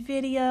up this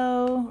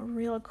video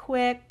real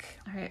quick.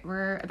 All right,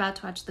 we're about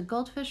to watch the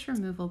goldfish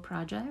removal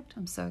project.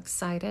 I'm so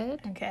excited.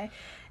 Okay,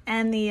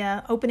 and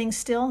the opening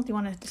still, do you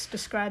want to just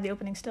describe the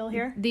opening still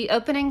here? The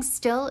opening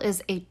still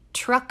is a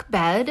truck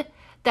bed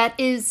that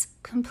is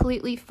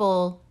completely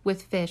full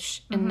with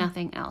fish and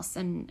nothing else.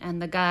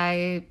 And the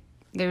guy,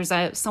 there's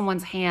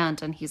someone's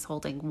hand and he's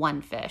holding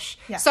one fish.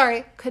 Yeah.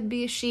 Sorry, could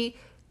be a she,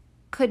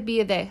 could be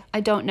a they. I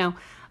don't know.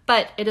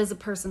 But it is a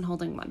person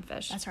holding one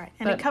fish. That's right.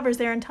 And it covers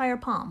their entire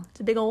palm.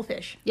 It's a big old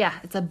fish. Yeah,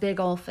 it's a big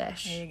old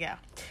fish. There you go.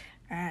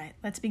 All right,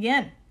 let's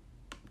begin.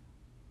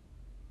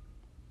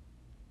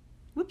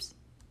 Whoops.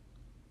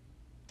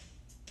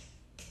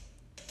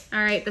 All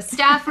right, the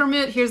staff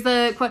removed, here's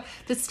the quote.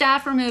 The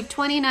staff removed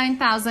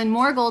 29,000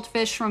 more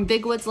goldfish from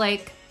Big Woods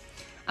Lake.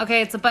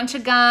 Okay, it's a bunch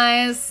of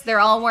guys. They're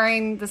all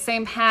wearing the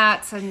same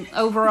hats and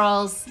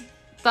overalls.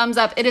 Thumbs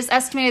up. It is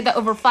estimated that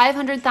over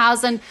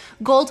 500,000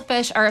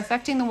 goldfish are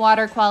affecting the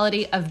water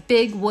quality of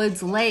Big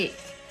Woods Lake.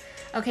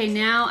 Okay,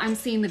 now I'm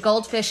seeing the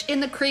goldfish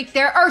in the creek.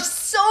 There are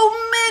so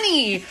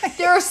many.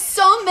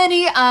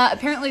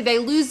 Apparently, they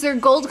lose their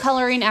gold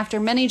coloring after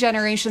many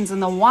generations in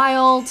the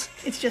wild.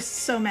 It's just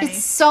so many.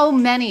 It's so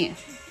many.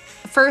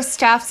 First,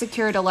 staff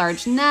secured a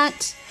large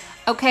net.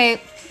 Okay,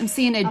 I'm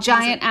seeing a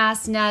giant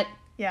ass net.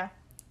 Yeah.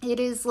 It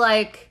is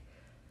like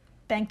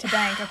Bank to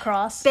bank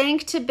across.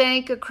 bank to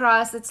bank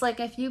across. It's like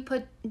if you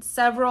put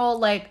several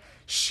like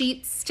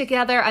sheets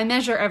together. I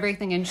measure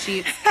everything in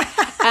sheets.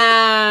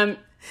 Thank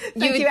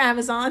you,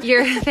 Amazon.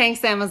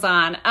 Thanks,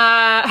 Amazon.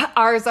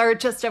 Ours are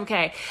just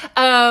okay.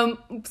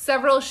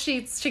 Several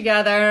sheets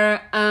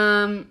together.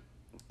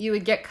 You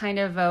would get kind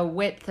of a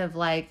width of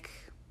like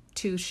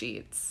 2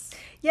 sheets.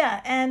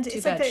 Yeah, and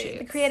it's like bed they're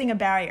sheets. creating a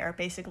barrier,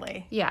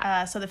 basically.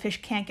 Yeah. So the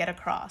fish can't get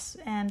across.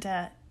 And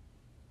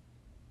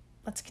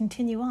let's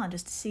continue on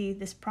just to see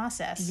this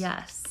process.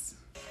 Yes.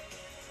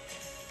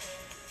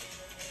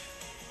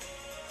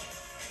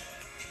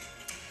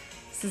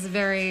 This is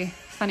very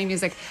funny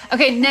music.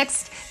 Okay,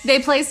 next, they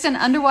placed an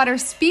underwater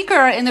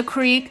speaker in the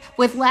creek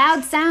with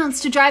loud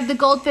sounds to drive the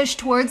goldfish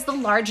towards the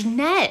large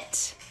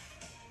net.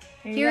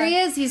 Here he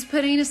is. He's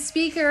putting a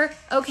speaker.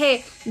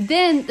 Okay,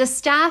 then the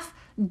staff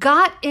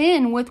got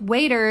in with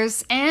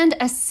waders and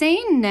a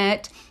seine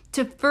net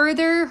to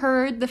further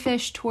herd the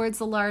fish towards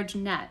the large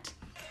net.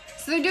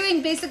 So they're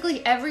doing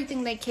basically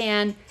everything they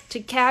can to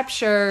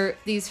capture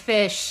these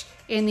fish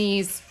in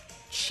these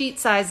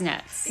sheet-sized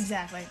nets.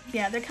 Exactly.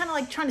 Yeah, they're kind of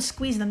like trying to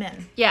squeeze them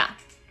in. Yeah.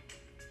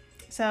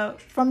 So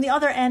from the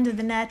other end of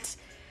the net,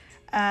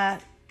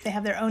 they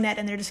have their own net,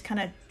 and they're just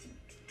kind of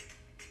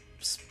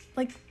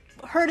like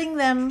herding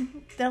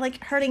them. They're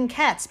like herding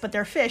cats, but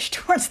they're fish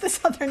towards this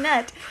other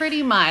net.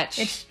 Pretty much.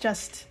 It's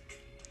just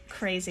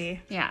crazy.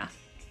 Yeah.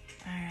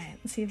 All right,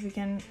 let's see if we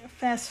can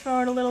fast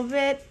forward a little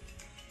bit.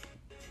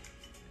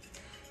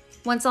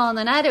 Once all in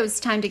the net, it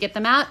was time to get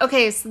them out.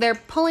 Okay, so they're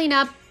pulling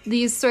up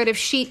these sort of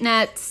sheet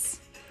nets.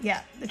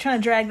 Yeah, they're trying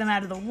to drag them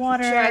out of the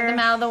water. Drag them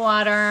out of the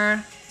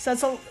water. So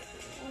it's a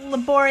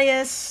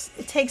laborious.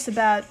 It takes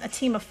about a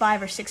team of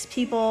 5 or 6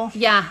 people.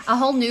 Yeah, a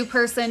whole new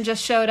person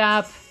just showed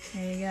up.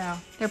 There you go.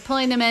 They're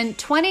pulling them in.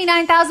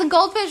 29,000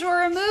 goldfish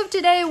were removed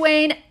today,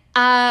 Wayne.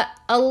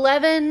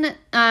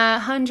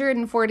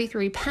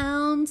 1,143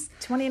 pounds.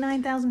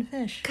 29,000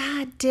 fish.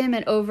 God damn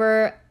it.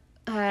 Over,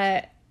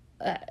 how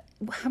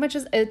much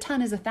is, a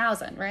ton is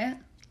 1,000, right?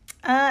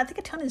 I think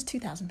a ton is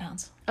 2,000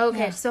 pounds.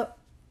 Okay, Yeah. so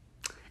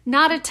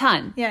not a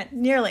ton. Yeah,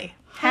 nearly.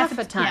 Half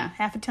a ton. Yeah,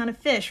 half a ton of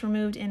fish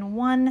removed in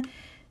one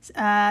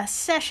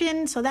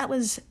session. So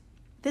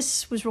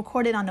this was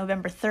recorded on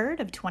November 3rd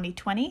of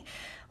 2020.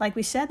 Like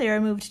we said, they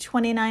removed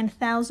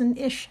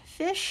 29,000-ish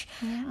fish.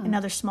 Yeah.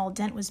 Another small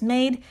dent was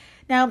made.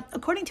 Now,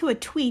 according to a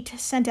tweet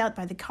sent out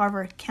by the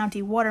Carver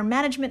County Water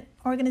Management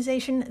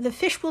Organization, the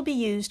fish will be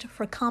used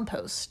for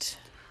compost.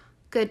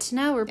 Good to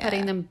know. We're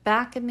putting them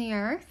back in the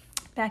earth.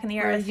 Back in the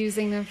We're earth.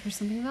 using them for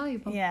something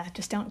valuable. Yeah,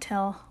 just don't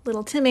tell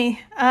little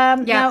Timmy.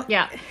 Now,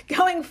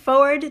 going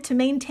forward, to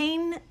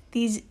maintain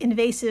these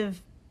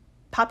invasive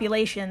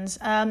populations,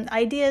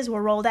 ideas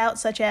were rolled out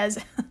such as,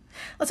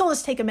 let's all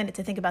just take a minute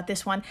to think about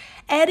this one,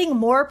 adding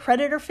more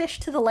predator fish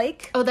to the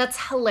lake. Oh,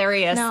 that's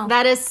hilarious. No.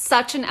 That is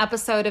such an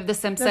episode of The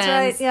Simpsons. That's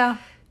right, yeah.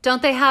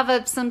 Don't they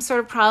have some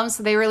sort of problem?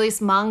 So they release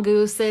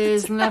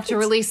mongooses, and they have to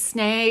release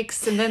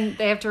snakes, and then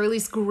they have to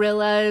release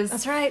gorillas.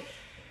 That's right.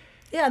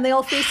 Yeah, and they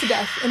all freeze to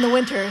death in the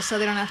winter, so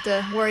they don't have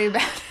to worry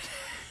about it.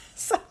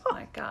 So, Oh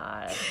my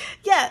God.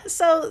 yeah,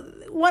 so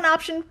one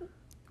option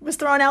was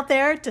thrown out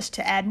there just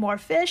to add more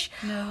fish.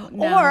 No.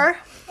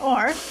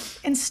 Or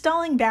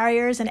installing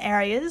barriers in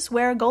areas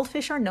where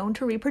goldfish are known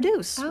to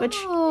reproduce, which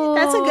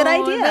that's a good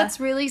idea. That's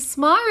really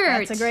smart.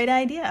 That's a great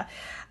idea.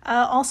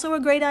 Also a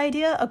great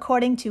idea,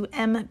 according to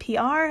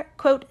MPR,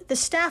 quote, the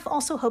staff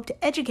also hope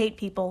to educate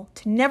people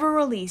to never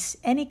release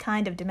any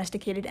kind of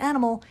domesticated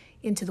animal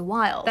into the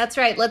wild. That's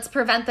right. Let's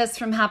prevent this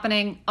from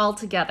happening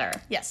altogether.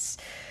 Yes.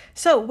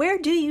 So where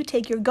do you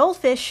take your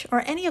goldfish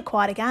or any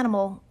aquatic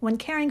animal when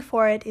caring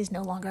for it is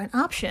no longer an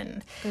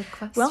option? Good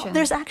question. Well,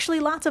 there's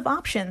actually lots of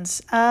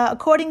options.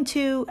 According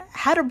to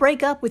How to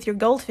Break Up with Your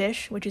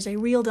Goldfish, which is a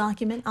real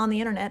document on the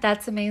internet,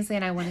 That's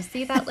amazing. I want to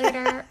see that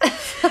later.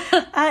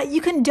 you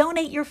can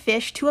donate your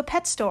fish to a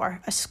pet store,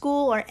 a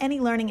school, or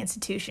any learning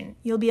institution.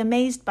 You'll be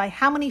amazed by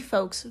how many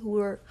folks who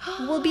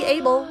will be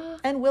able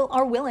and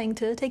are willing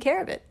to take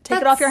care of it.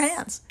 Take it off your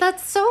hands.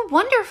 That's so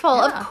wonderful.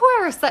 Yeah. Of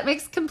course. That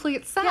makes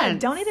complete sense. Yeah,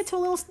 donate it to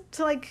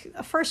like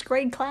a first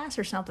grade class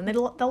or something.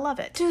 They'll love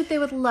it. Dude, they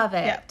would love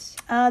it.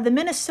 The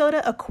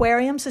Minnesota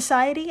Aquarium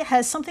Society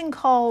has something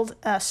called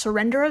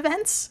surrender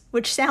events,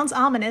 which sounds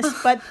ominous,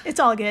 but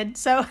it's all good.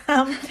 So,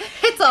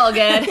 It's all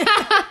good.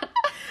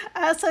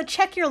 so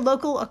check your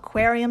local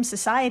aquarium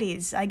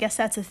societies. I guess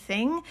that's a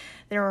thing.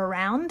 They're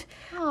around.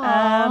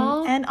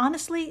 And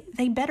honestly,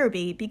 they better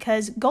be,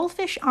 because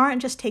goldfish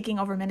aren't just taking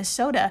over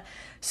Minnesota.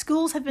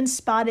 Schools have been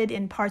spotted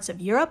in parts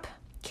of Europe,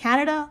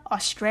 Canada,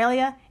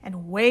 Australia,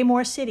 and way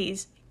more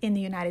cities in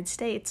the United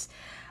States.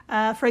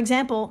 For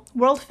example,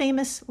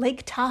 world-famous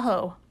Lake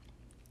Tahoe.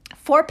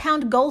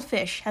 4-pound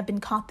goldfish have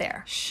been caught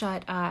there.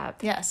 Shut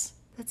up. Yes.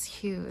 That's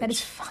huge. That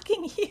is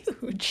fucking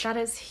huge. That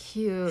is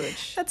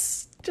huge.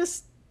 That's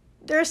just...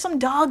 There are some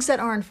dogs that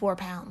aren't 4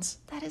 pounds.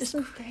 That is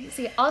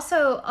crazy.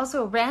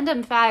 Also,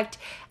 random fact,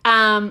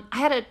 I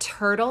had a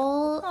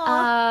turtle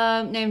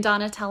named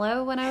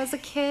Donatello when I was a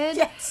kid.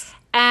 Yes.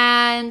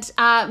 And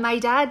my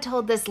dad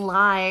told this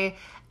lie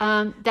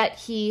that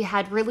he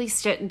had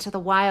released it into the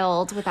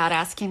wild without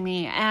asking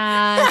me.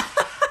 And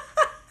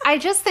I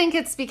just think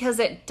it's because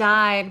it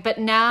died. But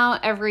now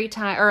every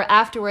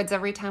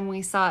time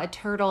we saw a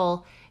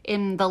turtle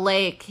in the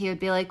lake, he would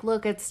be like,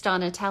 look, it's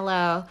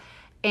Donatello.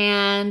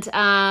 And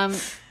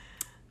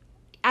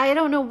I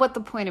don't know what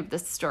the point of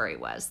this story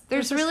was.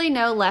 There's really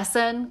no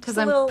lesson because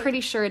I'm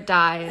pretty sure it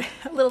died.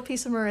 A little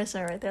piece of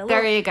Marissa right there.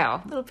 There you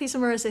go. A little piece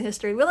of Marissa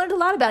history. We learned a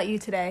lot about you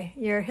today.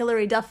 Your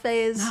Hillary Duff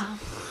phase,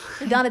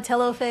 your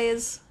Donatello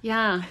phase.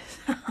 Yeah.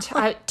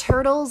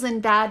 Turtles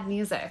and bad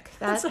music.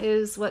 That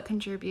is what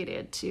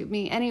contributed to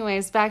me.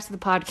 Anyways, back to the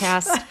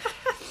podcast.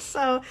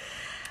 So,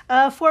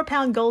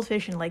 4-pound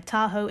goldfish in Lake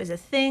Tahoe is a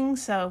thing,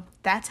 so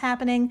that's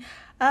happening.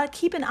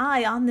 Keep an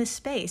eye on this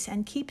space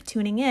and keep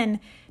tuning in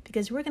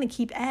because we're going to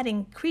keep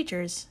adding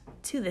creatures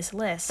to this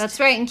list. That's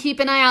right, and keep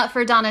an eye out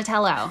for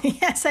Donatello.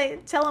 Yes,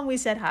 tell him we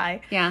said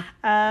hi. Yeah.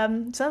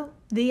 So,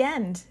 the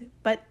end,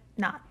 but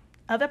not,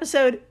 of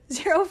episode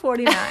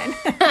 049.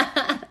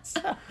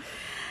 So,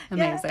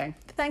 amazing.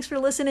 Yeah, thanks for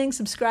listening,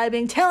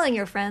 subscribing, telling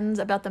your friends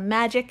about the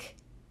magic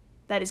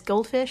that is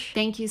Goldfish.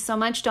 Thank you so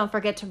much. Don't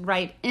forget to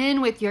write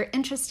in with your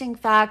interesting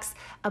facts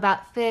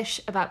about fish,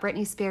 about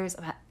Britney Spears,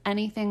 about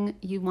anything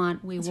you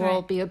want. We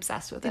will be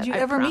obsessed with it. Did you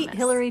ever meet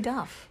Hillary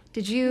Duff?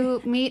 Did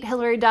you meet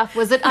Hillary Duff?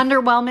 Was it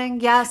underwhelming?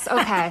 Yes.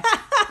 Okay.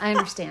 I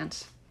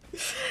understand.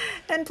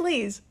 And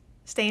please,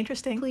 stay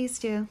interesting. Please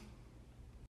do.